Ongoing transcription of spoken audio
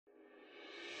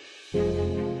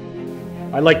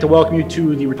I'd like to welcome you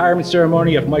to the retirement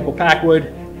ceremony of Michael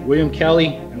Packwood, William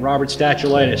Kelly, and Robert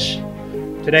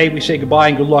Stasiulaitis. Today we say goodbye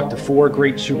and good luck to 4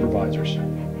 great supervisors.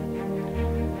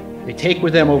 They take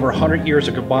with them over 100 years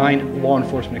of combined law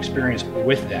enforcement experience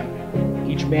with them,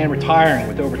 each man retiring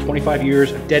with over 25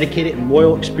 years of dedicated and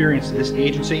loyal experience to this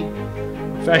agency,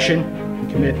 profession,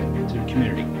 and commitment to the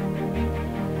community.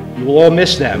 You will all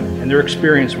miss them and their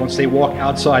experience once they walk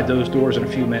outside those doors in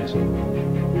a few minutes.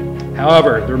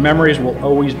 However, their memories will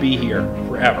always be here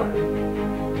forever.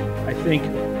 I think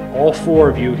all 4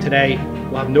 of you today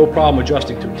will have no problem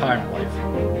adjusting to retirement life.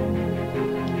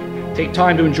 Take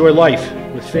time to enjoy life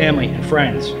with family and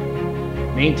friends.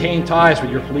 Maintain ties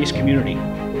with your police community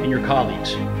and your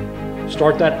colleagues.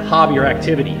 Start that hobby or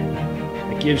activity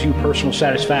that gives you personal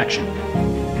satisfaction.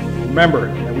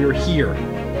 Remember that we are here.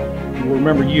 We will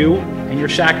remember you and your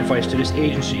sacrifice to this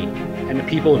agency and the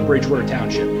people of Bridgewater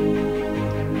Township.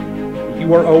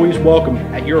 You are always welcome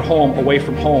at your home away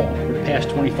from home for the past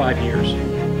 25 years.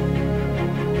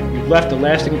 You've left a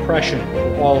lasting impression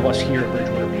on all of us here at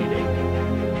Bridgewater PD.